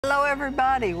Hello,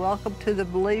 everybody. Welcome to the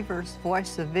Believer's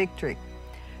Voice of Victory.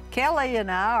 Kellie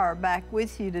and I are back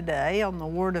with you today on the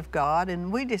Word of God,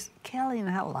 and Kellie and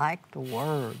I like the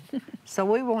Word. So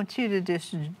we want you to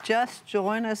just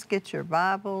join us, get your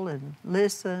Bible and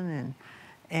listen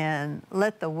and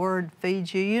let the Word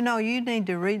feed you. You know, you need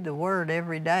to read the Word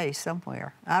every day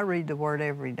somewhere. I read the Word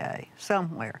every day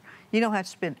somewhere. You don't have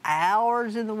to spend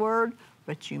hours in the Word,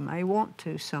 but you may want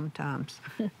to sometimes.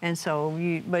 And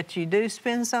so but you do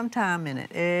spend some time in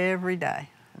it every day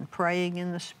and praying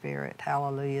in the Spirit.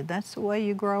 Hallelujah. That's the way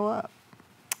you grow up.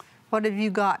 What have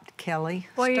you got, Kellie?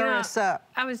 Well, Stir us up.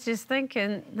 I was just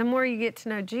thinking, the more you get to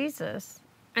know Jesus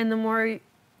and the more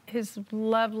His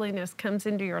loveliness comes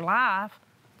into your life,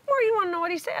 the more you want to know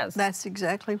what He says. That's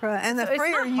exactly right. And the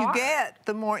freer you get,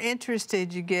 the more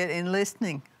interested you get in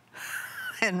listening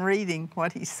and reading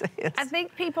what He says. I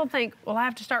think people think, well, I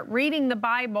have to start reading the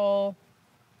Bible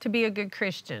to be a good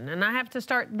Christian, and I have to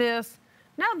start this.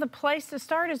 No, the place to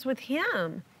start is with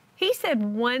Him. He said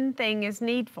one thing is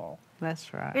needful.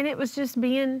 That's right. And it was just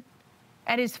being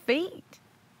at His feet.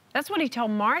 That's what He told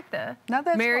Martha. Now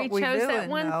that's Mary what we chose do that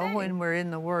one thing. when we're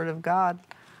in the Word of God.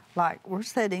 Like we're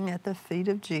sitting at the feet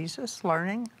of Jesus,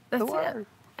 learning the Word.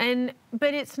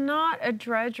 But it's not a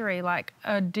drudgery, like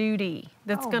a duty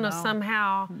that's going to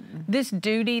somehow, this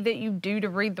duty that you do to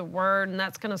read the Word, and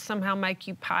that's going to somehow make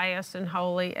you pious and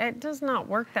holy. It does not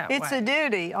work that way. It's a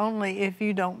duty only if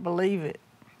you don't believe it.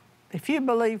 If you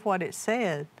believe what it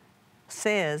says,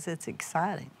 it's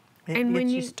exciting. It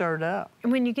gets you stirred up.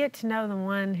 And when you get to know the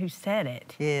one who said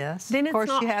it, yes, then it's of course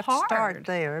not you have hard. to start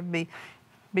there.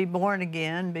 Be born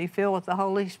again, be filled with the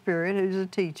Holy Spirit, who's a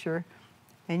teacher.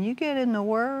 And you get in the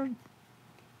Word,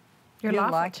 your you'll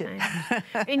life like will change. it.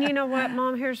 And you know what,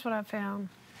 Mom? Here's what I found.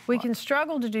 We can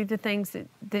struggle to do the things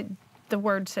that the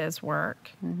Word says work.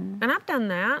 And I've done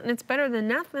that, and it's better than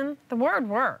nothing. The Word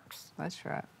works. That's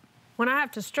right. When I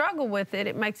have to struggle with it,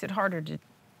 it makes it harder to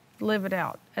live it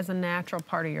out as a natural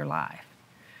part of your life.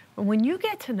 But when you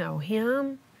get to know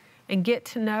Him and get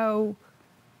to know,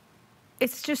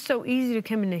 it's just so easy to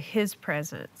come into His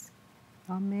presence.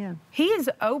 Amen. He has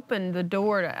opened the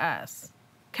door to us.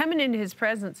 Coming into His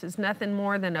presence is nothing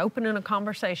more than opening a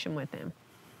conversation with Him.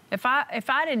 If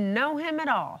I didn't know Him at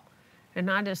all,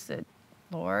 and I just said,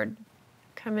 Lord,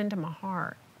 come into my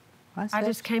heart. I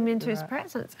just came into His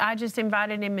presence. I just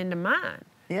invited Him into mine.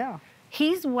 Yeah.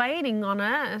 He's waiting on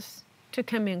us to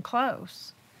come in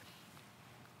close.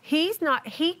 He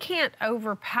can't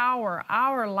overpower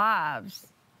our lives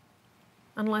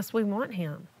unless we want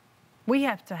Him. We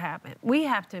have to have it. We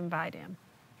have to invite Him.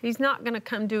 He's not going to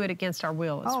come do it against our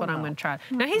will. That's what I'm going to try.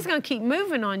 Now, He's going to keep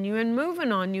moving on you and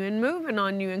moving on you and moving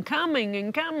on you and coming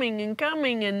and coming and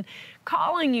coming and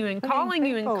calling you and calling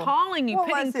you and calling you,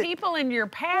 putting people into your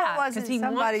path because He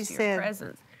wants your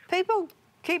presence. People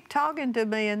keep talking to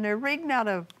me and they're reading out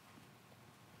of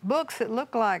books that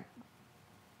look like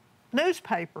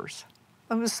newspapers.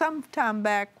 It was some time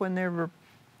back when there were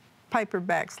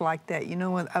paperbacks like that, you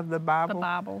know, of the Bible. The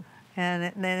Bible.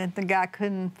 And then the guy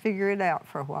couldn't figure it out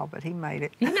for a while, but he made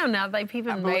it. You know, now they've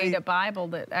even made a Bible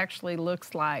that actually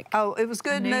looks like it was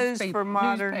good news for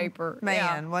modern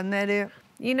man, wasn't that it?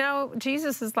 You know,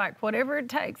 Jesus is like, whatever it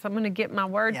takes, I'm going to get my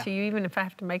word to you, even if I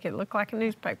have to make it look like a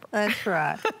newspaper. That's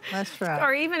right. That's right.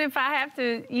 Or even if I have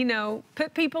to, you know,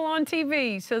 put people on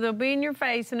TV so they'll be in your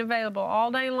face and available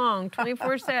all day long,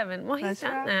 24/7. Well, He's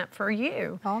done that for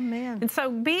you. Amen. And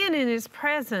so being in His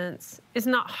presence is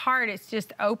not hard. It's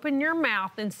just open your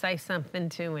mouth and say something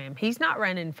to Him. He's not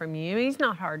running from you. He's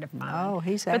not hard to find. No,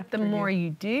 He's after you. But the more you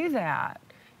do that,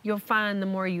 you'll find the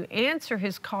more you answer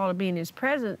His call to be in His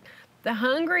presence, the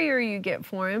hungrier you get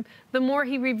for Him, the more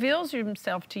He reveals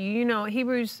Himself to you. You know,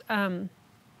 Hebrews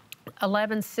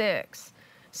 11:6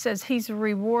 says He's a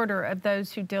rewarder of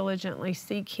those who diligently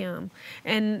seek Him.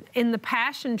 And in the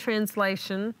Passion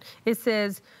Translation, it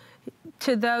says,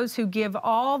 to those who give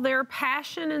all their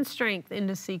passion and strength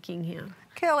into seeking Him.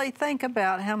 Kellie, think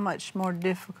about how much more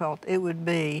difficult it would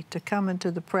be to come into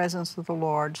the presence of the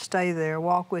Lord, stay there,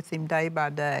 walk with Him day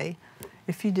by day,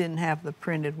 if you didn't have the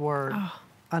printed Word.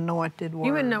 Anointed Word.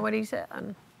 You wouldn't know what He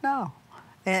said. No.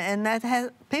 And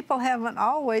people haven't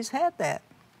always had that.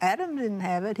 Adam didn't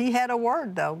have it. He had a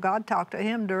Word, though. God talked to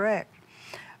him direct.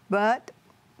 But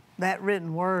that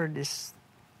written Word is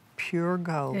pure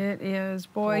gold. It is.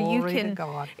 Boy, Glory you can, to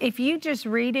God. if you just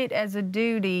read it as a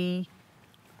duty,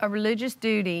 a religious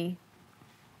duty,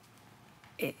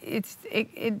 it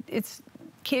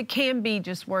can be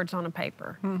just words on a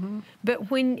paper. But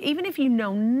even if you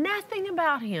know nothing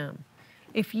about Him,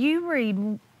 if you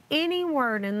read any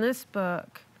word in this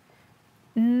book,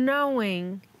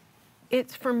 knowing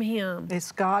It's from Him.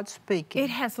 It's God speaking. It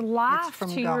has life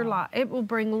to your life. It will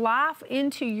bring life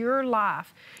into your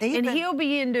life. And He'll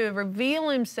begin to reveal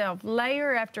Himself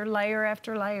layer after layer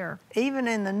after layer. Even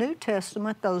in the New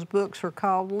Testament, those books were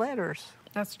called letters.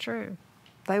 That's true.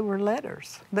 They were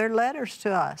letters. They're letters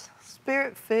to us.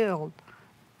 Spirit-filled,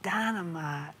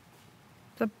 dynamite,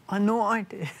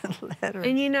 anointed letters.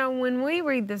 And you know, when we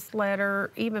read this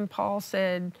letter, even Paul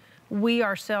said, we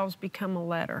ourselves become a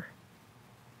letter.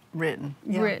 Written.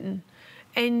 Yeah. Written.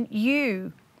 And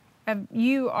you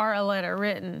are a letter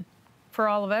written for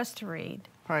all of us to read.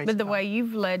 Praise but the God. way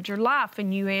you've led your life,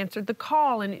 and you answered the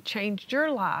call, and it changed your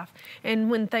life.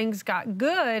 And when things got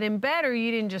good and better,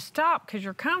 you didn't just stop because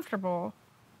you're comfortable.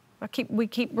 We're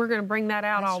going to bring that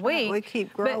out That's all right. week. We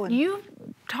keep growing. But you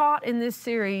taught in this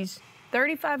series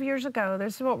 35 years ago.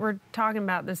 This is what we're talking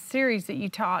about, this series that you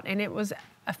taught. And it was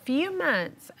a few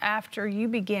months after you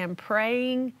began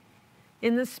praying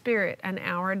in the Spirit an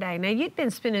hour a day. Now, you'd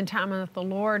been spending time with the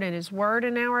Lord and His Word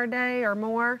an hour a day or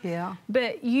more. Yeah.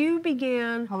 But you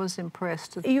began... I was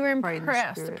impressed to You were pray in the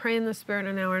impressed to Spirit. pray in the Spirit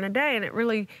an hour and a day. And it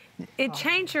really... It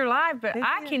changed your life. But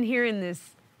I can hear in this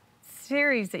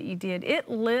series that you did, it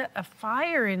lit a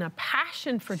fire and a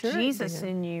passion for Jesus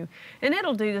in you. And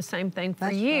it'll do the same thing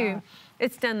for you. Right.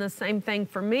 It's done the same thing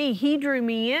for me. He drew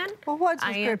me in. Well, what's the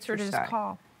I scripture answered His say?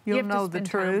 call. You'll you have know to the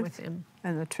spend time with truth, Him.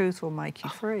 and the truth will make you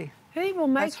free. He will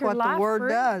make That's your what life the Word free.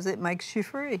 does. It makes you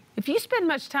free. If you spend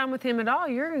much time with Him at all,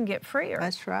 you're going to get freer.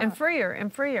 That's right. And freer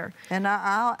and freer. And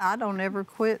I don't ever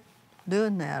quit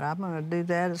doing that. I'm going to do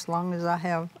that as long as I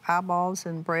have eyeballs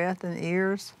and breath and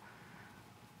ears,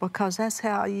 because that's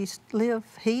how you live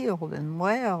healed and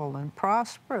well and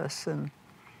prosperous and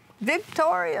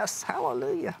victorious.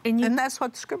 Hallelujah. And that's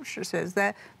what the Scripture says,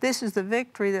 that this is the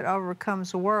victory that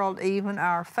overcomes the world, even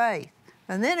our faith.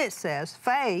 And then it says,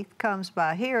 faith comes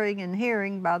by hearing, and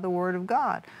hearing by the Word of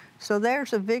God. So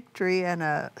there's a victory and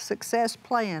a success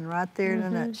plan right there in a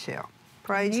nutshell.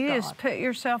 Praise God. You just put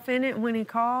yourself in it when He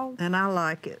called. And I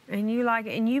like it. And you like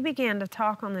it. And you began to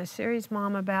talk on this series,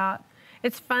 Mom, about,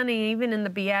 it's funny, even in the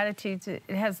Beatitudes, it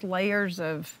has layers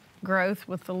of growth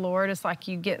with the Lord. It's like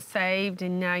you get saved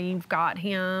and now you've got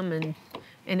Him,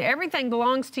 and everything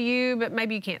belongs to you, but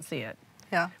maybe you can't see it.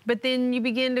 Yeah. But then you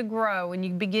begin to grow, and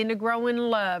you begin to grow in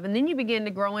love, and then you begin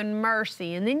to grow in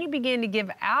mercy, and then you begin to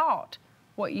give out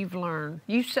what you've learned.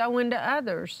 You sow into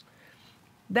others.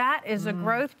 That is a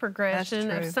growth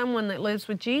progression of someone that lives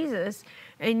with Jesus.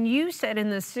 And you said in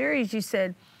this series, you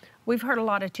said, we've heard a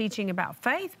lot of teaching about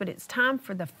faith, but it's time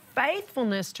for the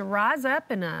faithfulness to rise up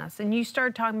in us. And you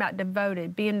started talking about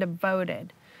devoted, being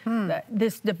devoted.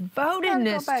 This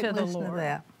devotedness to the Lord. To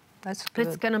that. That's good.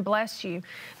 It's going to bless you.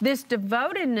 This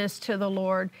devotedness to the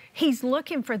Lord, He's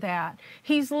looking for that.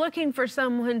 He's looking for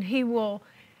someone He will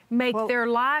make their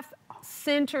life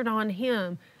centered on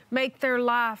Him, make their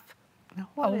life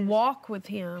a walk with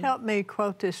Him. Help me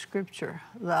quote this scripture.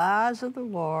 The eyes of the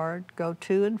Lord go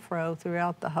to and fro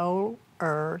throughout the whole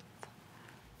earth,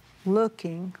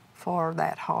 looking for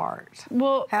that heart.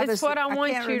 Well, it's what I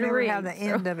want you to read. How the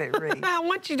end of it reads. I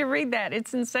want you to read that.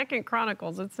 It's in 2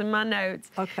 Chronicles. It's in my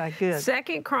notes. Okay, good.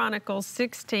 2 Chronicles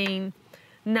 16:9,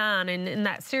 and in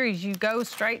that series you go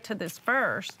straight to this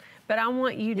verse. But I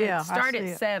want you to start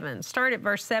at 7. Start at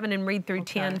verse 7 and read through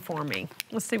 10 for me.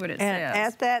 Let's see what it says.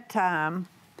 At that time,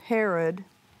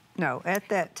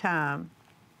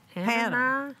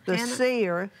 Hannah, the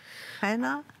seer,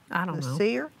 Hannah? I don't know. The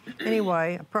seer?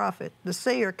 Anyway, a prophet. The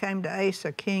seer came to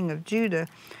Asa, king of Judah,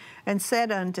 and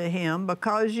said unto him,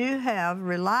 because you have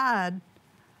relied.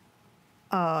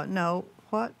 Yeah,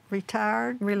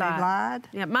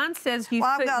 mine says you've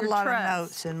put your trust. I've got a lot of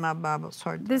notes in my Bible.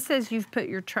 Sorry. This says you've put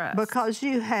your trust. Because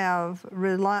you have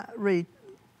relied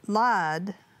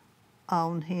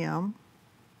on him,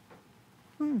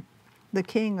 the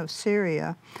king of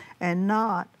Syria, and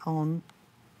not on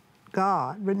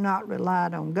God, not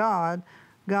relied on God.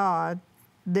 God,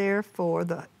 therefore,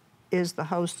 is the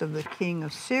host of the king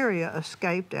of Syria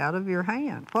escaped out of your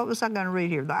hand. What was I going to read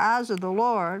here? The eyes of the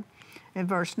Lord, in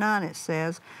verse 9 it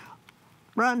says,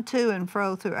 run to and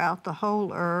fro throughout the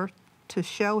whole earth to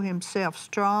show Himself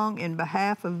strong in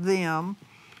behalf of them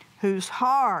whose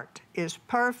heart is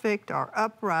perfect or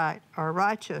upright or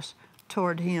righteous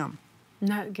toward Him.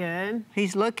 Not good.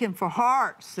 He's looking for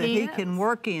hearts that He can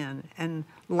work in and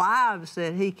lives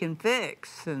that He can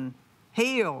fix and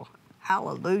heal.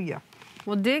 Hallelujah.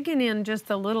 Well, digging in just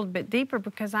a little bit deeper,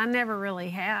 because I never really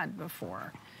had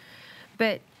before.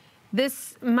 But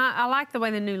I like the way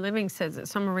the New Living says it,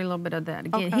 so I'm going to read a little bit of that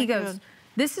again. Okay, He goes, good.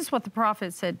 this is what the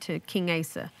prophet said to King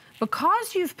Asa.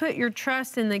 Because you've put your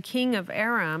trust in the king of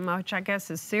Aram, which I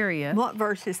guess is Syria. What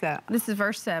verse is that? This is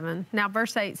verse 7. Now,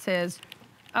 verse 8 says,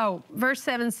 verse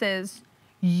 7 says,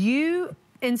 you,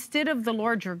 instead of the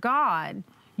Lord your God,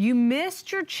 you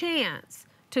missed your chance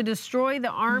to destroy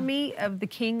the army of the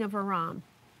king of Aram.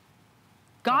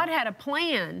 God had a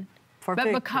plan, but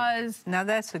victory. Because... Now,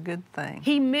 that's a good thing.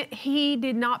 He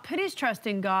did not put his trust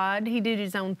in God. He did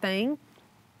his own thing.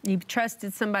 He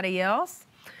trusted somebody else.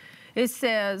 It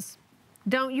says,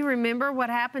 don't you remember what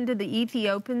happened to the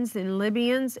Ethiopians and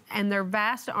Libyans and their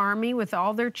vast army with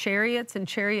all their chariots and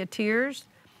charioteers?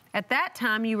 At that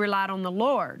time, you relied on the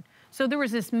Lord. So there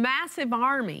was this massive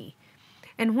army.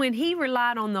 And when he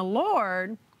relied on the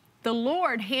Lord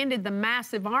handed the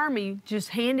massive army, just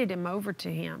handed him over to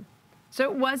him. So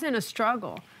it wasn't a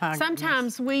struggle.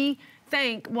 Sometimes we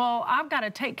think, well, I've got to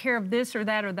take care of this or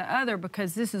that or the other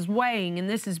because this is weighing and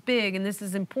this is big and this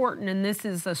is important and this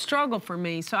is a struggle for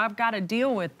me, so I've got to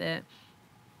deal with it.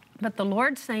 But the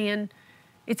Lord's saying,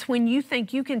 it's when you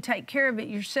think you can take care of it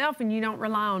yourself and you don't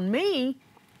rely on me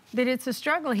that it's a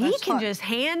struggle. He can just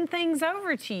hand things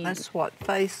over to you. That's what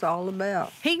faith's all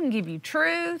about. He can give you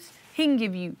truth. He can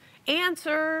give you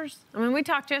answers. I mean, we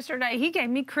talked yesterday. He gave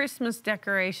me Christmas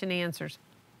decoration answers.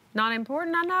 Not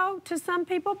important, I know, to some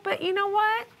people, but you know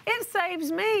what? It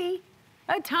saves me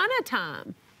a ton of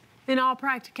time. In all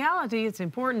practicality, it's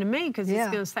important to me because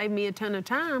it's going to save me a ton of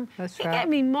time. That's he right. gave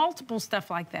me multiple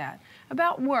stuff like that,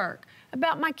 about work,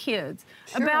 about my kids,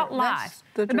 about life,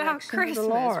 about Christmas,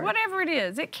 whatever it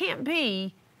is. It can't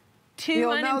be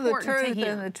too unimportant You'll know the truth, to him.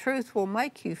 and the truth will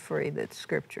make you free, that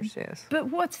Scripture says. But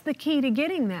what's the key to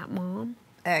getting that, Mom?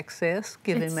 Access,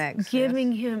 give him access.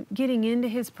 Getting into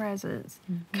his presence,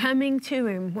 coming to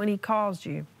him when he calls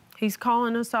you. He's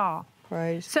calling us all.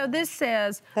 Praise so this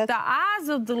says, the eyes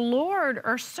of the Lord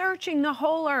are searching the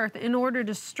whole earth in order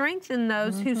to strengthen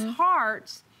those whose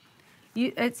hearts,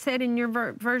 it said in your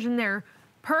version there,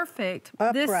 perfect.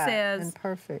 Upright this says and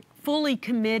perfect. Fully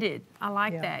committed. I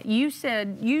like that. You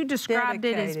said, you described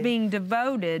it as being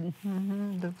devoted.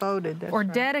 Devoted, that's or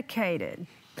right. dedicated.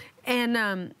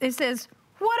 And it says,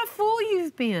 what a fool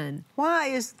you've been. Why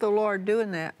is the Lord doing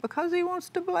that? Because he wants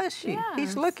to bless you. Yes.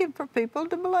 He's looking for people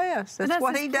to bless. That's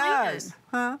what he does.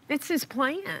 Huh? It's his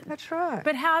plan. That's right.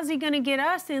 But how's he going to get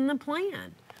us in the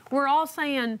plan? We're all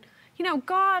saying, you know,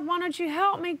 God, why don't you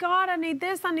help me? God, I need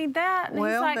this, I need that. And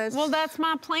he's like, well, that's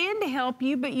my plan to help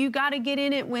you, but you got to get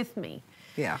in it with me.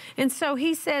 Yeah. And so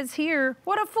he says here,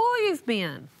 what a fool you've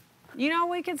been. You know,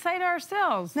 we can say to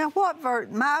ourselves. Now, what verse?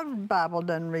 My Bible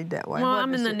doesn't read that way. Well, what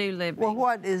I'm in the New Living. Well,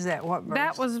 what is that? What verse?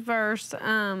 That was verse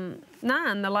 9,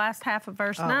 the last half of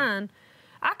verse 9.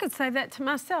 I could say that to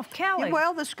myself, Kellie. Yeah,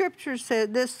 well, the Scripture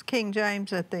said, this King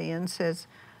James at the end says,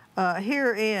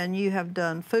 herein you have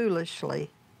done foolishly.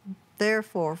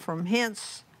 Therefore, from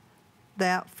hence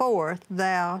forth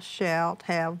thou shalt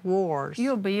have wars.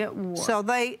 You'll be at war. So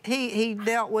he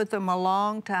dealt with them a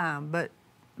long time, but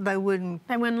they wouldn't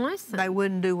listen. They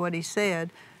wouldn't do what he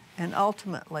said, and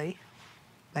ultimately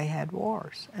they had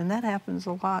wars. And that happens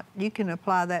a lot. You can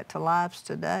apply that to lives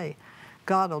today.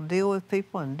 God will deal with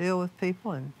people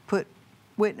and put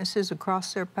witnesses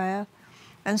across their path.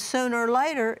 And sooner or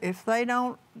later, if they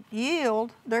don't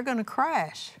yield, they're going to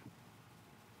crash.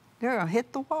 They're going to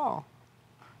hit the wall.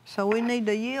 So we need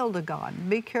to yield to God and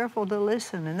be careful to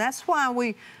listen. And that's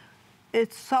why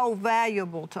it's so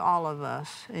valuable to all of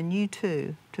us, and you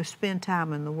too, to spend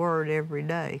time in the Word every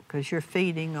day, because you're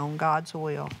feeding on God's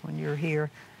will when you're here.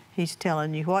 He's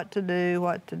telling you what to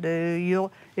do,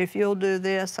 if you'll do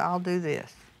this, I'll do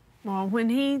this. Well, when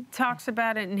he talks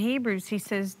about it in Hebrews, he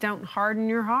says, don't harden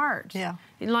your hearts. Yeah.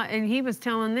 And he was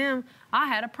telling them, I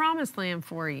had a promised land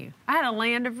for you. I had a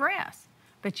land of rest.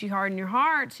 But you hardened your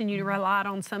hearts and you relied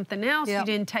on something else. Yep. You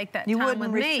didn't take that time with me. You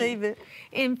wouldn't receive it.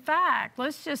 In fact,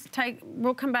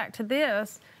 we'll come back to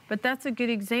this, but that's a good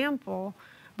example,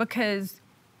 because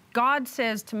God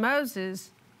says to Moses,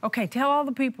 okay, tell all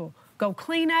the people, go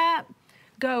clean up,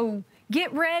 go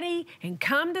get ready, and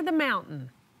come to the mountain.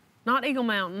 Not Eagle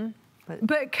Mountain,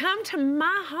 but come to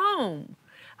my home.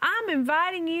 I'm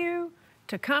inviting you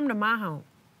to come to my home.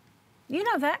 You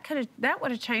know, that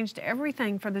would have changed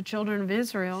everything for the children of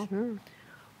Israel.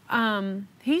 Sure.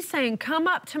 He's saying, come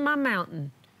up to my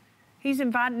mountain. He's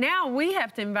invited. Now we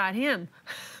have to invite him.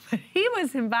 But he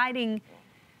was inviting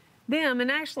them,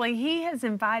 and actually he has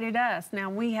invited us. Now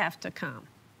we have to come.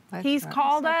 He's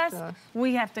called us.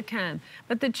 We have to come.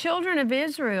 But the children of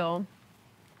Israel,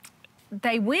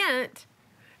 they went,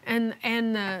 and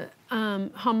the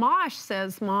Hamash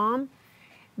says, Mom,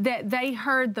 that they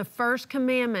heard the first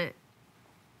commandment.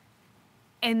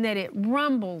 and that it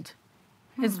rumbled.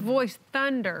 His voice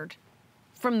thundered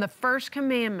from the first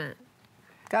commandment.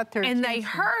 Got their attention. And they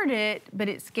heard it, but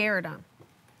it scared them.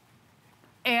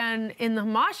 And in the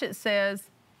Hamash it says,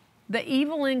 the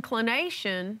evil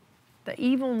inclination, the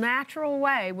evil natural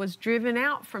way was driven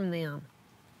out from them,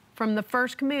 from the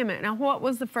first commandment. Now, what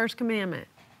was the first commandment?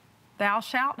 Thou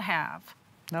shalt have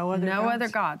no other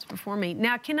gods before me.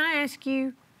 Now, can I ask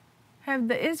you, have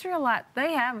the Israelites,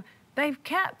 they've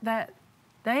kept that,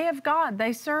 they have God,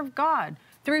 they serve God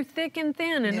through thick and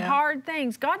thin and hard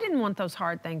things. God didn't want those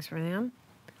hard things for them,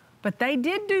 but they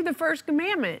did do the first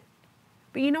commandment.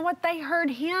 But you know what? They heard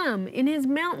him in his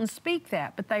mountain speak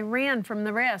that, but they ran from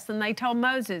the rest, and they told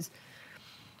Moses,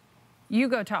 you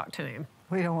go talk to him.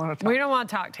 We don't want to talk. We don't want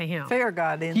to talk to him. Fear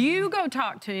God in You go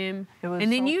talk to him,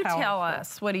 and then so you powerful. tell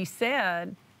us what he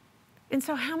said. And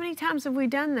so how many times have we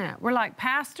done that? We're like,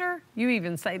 Pastor, you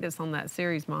even say this on that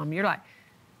series, Mom. You're like,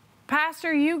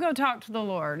 Pastor, you go talk to the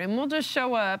Lord, and we'll just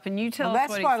show up, and you tell us what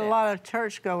he said. That's what a lot of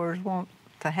churchgoers want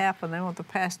to happen. They want the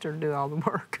pastor to do all the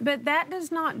work. But that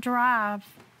does not drive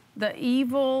the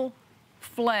evil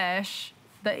flesh,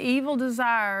 the evil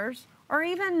desires, or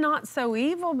even not so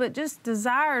evil, but just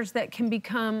desires that can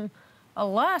become a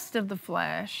lust of the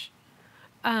flesh,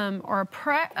 or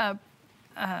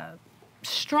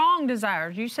strong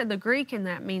desires. You said the Greek in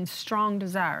that means strong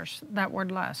desires, that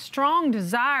word lust. Strong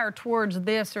desire towards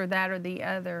this or that or the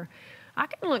other. I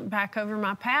can look back over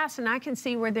my past and I can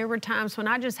see where there were times when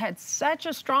I just had such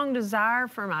a strong desire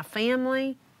for my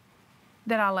family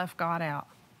that I left God out.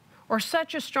 Or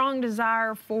such a strong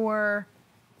desire for,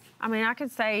 I could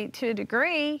say to a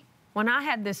degree, when I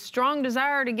had this strong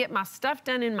desire to get my stuff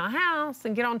done in my house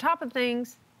and get on top of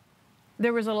things,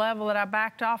 there was a level that I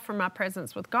backed off from my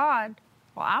presence with God.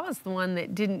 Well, I was the one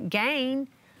that didn't gain.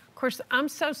 Of course, I'm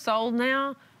so sold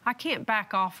now, I can't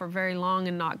back off for very long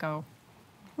and not go.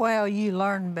 Well, you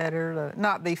learn better to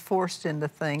not be forced into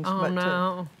things,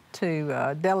 but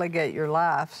to delegate your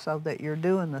life so that you're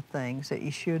doing the things that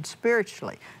you should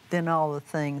spiritually. Then all the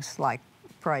things like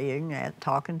praying,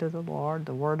 talking to the Lord,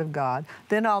 the Word of God,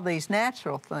 then all these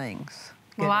natural things.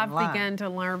 Well, I've begun to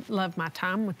love my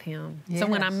time with Him. Yes. So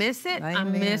when I miss it, Amen. I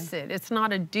miss it. It's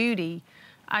not a duty.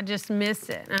 I just miss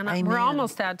it. And we're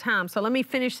almost out of time. So let me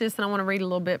finish this, and I want to read a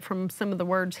little bit from some of the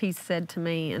words He said to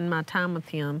me in my time with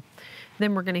Him.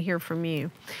 Then we're going to hear from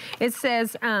you. It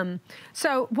says,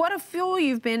 so what a fool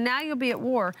you've been. Now you'll be at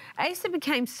war. Asa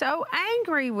became so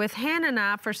angry with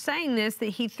Hananiah for saying this that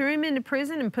he threw him into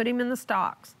prison and put him in the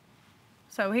stocks.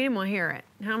 So he didn't want to hear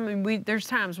it. There's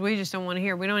times we just don't want to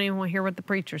hear. We don't even want to hear what the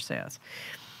preacher says.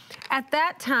 At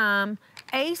that time,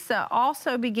 Asa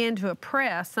also began to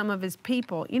oppress some of his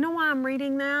people. You know why I'm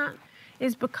reading that?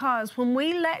 Is because when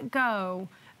we let go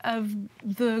of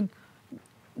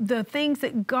the things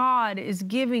that God is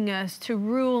giving us to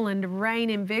rule and to reign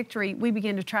in victory, we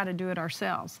begin to try to do it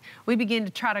ourselves. We begin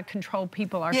to try to control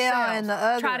people ourselves,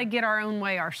 try to get our own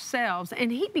way ourselves.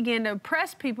 And he began to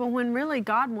oppress people when really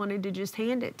God wanted to just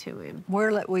hand it to him.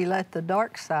 We let the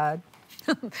dark side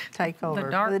take over. The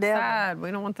dark side.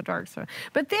 We don't want the dark side.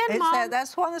 But then, Mom,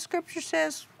 that's why the Scripture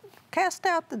says, cast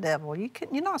out the devil.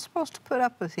 You're not supposed to put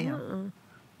up with him.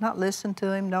 Not listen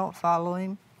to him, don't follow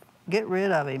him. Get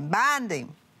rid of him, bind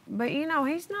him. But you know,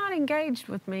 he's not engaged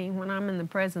with me when I'm in the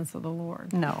presence of the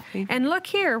Lord. No. And look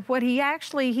here, what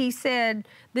he said,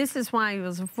 this is why he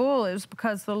was a fool. It was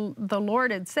because the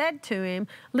Lord had said to him,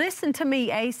 listen to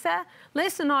me, Asa.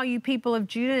 Listen, all you people of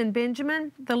Judah and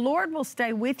Benjamin. The Lord will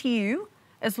stay with you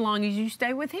as long as you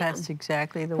stay with him. That's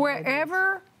exactly the way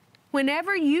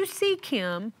whenever you seek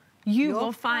him, you'll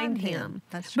will find him.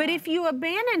 That's but right. if you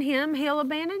abandon him, he'll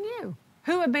abandon you.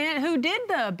 Who did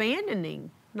the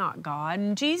abandoning? Not God.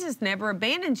 And Jesus never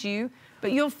abandons you,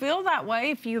 but you'll feel that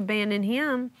way if you abandon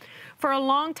him. For a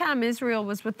long time, Israel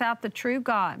was without the true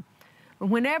God.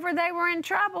 Whenever they were in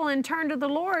trouble and turned to the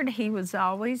Lord,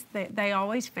 they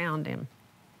always found him.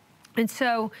 And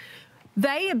so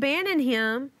they abandoned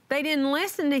him. They didn't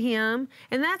listen to him.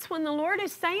 And that's when the Lord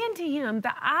is saying to him,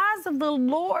 the eyes of the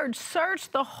Lord search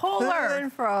the whole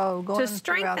earth to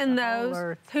strengthen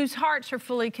those whose hearts are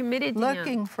fully committed to him.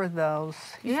 Looking for those.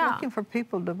 He's looking for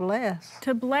people to bless.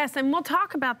 To bless. And we'll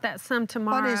talk about that some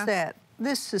tomorrow. What is that?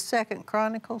 This is 2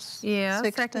 Chronicles 16? Yeah,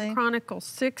 2 Chronicles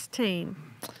 16.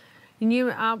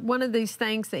 And one of these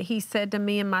things that he said to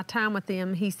me in my time with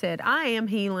him, he said, I am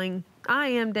healing. I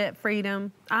am debt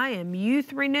freedom. I am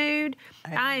youth renewed.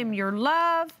 I am your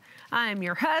love. I am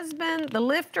your husband, the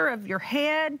lifter of your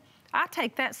head. I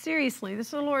take that seriously.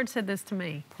 The Lord said this to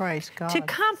me. Praise God. To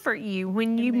comfort you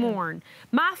when you mourn.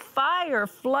 My fire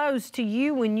flows to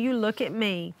you when you look at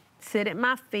me. sit at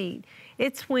my feet.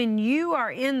 It's when you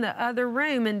are in the other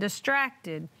room and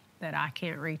distracted that I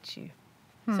can't reach you.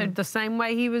 So the same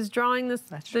way he was drawing the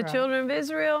children of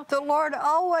Israel. The Lord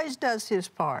always does his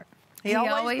part. He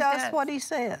always does what he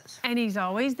says. And he's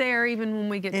always there even when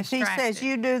we get distracted. If he says,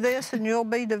 you do this and you'll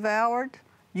be devoured,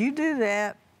 you do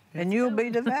that and you'll be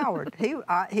devoured.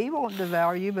 He won't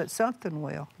devour you, but something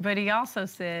will. But he also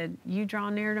said, you draw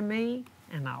near to me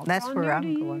and I'll That's draw where near I'm to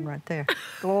you. going right there.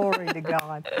 Glory to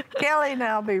God. Kellie and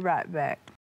I'll be right back.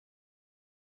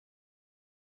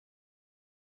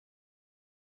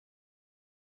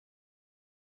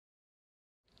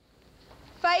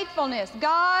 Faithfulness.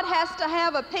 God has to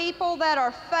have a people that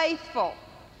are faithful.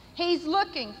 He's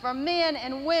looking for men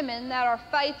and women that are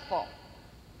faithful.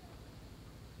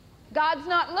 God's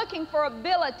not looking for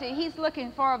ability, He's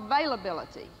looking for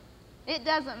availability. It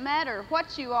doesn't matter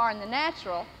what you are in the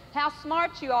natural, how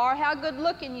smart you are, how good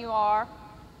looking you are,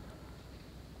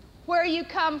 where you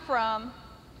come from.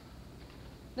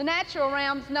 The natural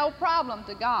realm's no problem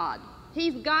to God.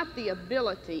 He's got the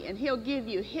ability and He'll give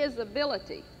you His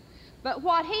ability. But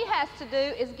what He has to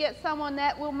do is get someone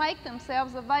that will make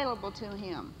themselves available to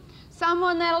Him.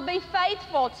 Someone that'll be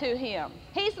faithful to Him.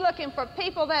 He's looking for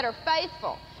people that are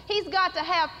faithful. He's got to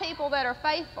have people that are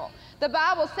faithful. The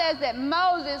Bible says that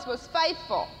Moses was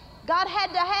faithful. God had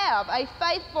to have a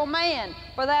faithful man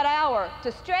for that hour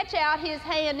to stretch out His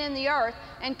hand in the earth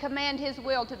and command His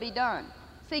will to be done.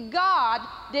 See, God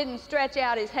didn't stretch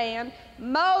out His hand.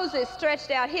 Moses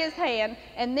stretched out his hand,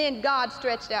 and then God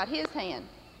stretched out His hand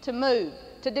to move,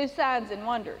 to do signs and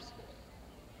wonders.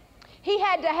 He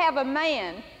had to have a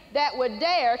man that would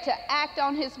dare to act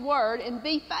on His word and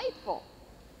be faithful.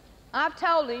 I've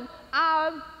told him,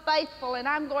 I'm faithful and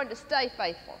I'm going to stay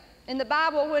faithful. In the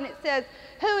Bible, when it says,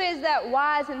 who is that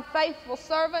wise and faithful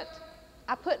servant?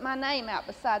 I put my name out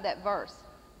beside that verse.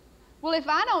 Well, if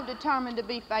I don't determine to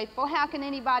be faithful, how can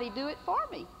anybody do it for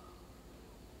me?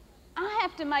 I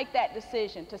have to make that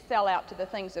decision to sell out to the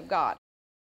things of God.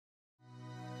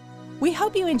 We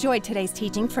hope you enjoyed today's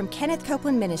teaching from Kenneth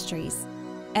Copeland Ministries.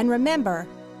 And remember,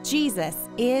 Jesus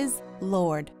is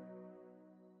Lord.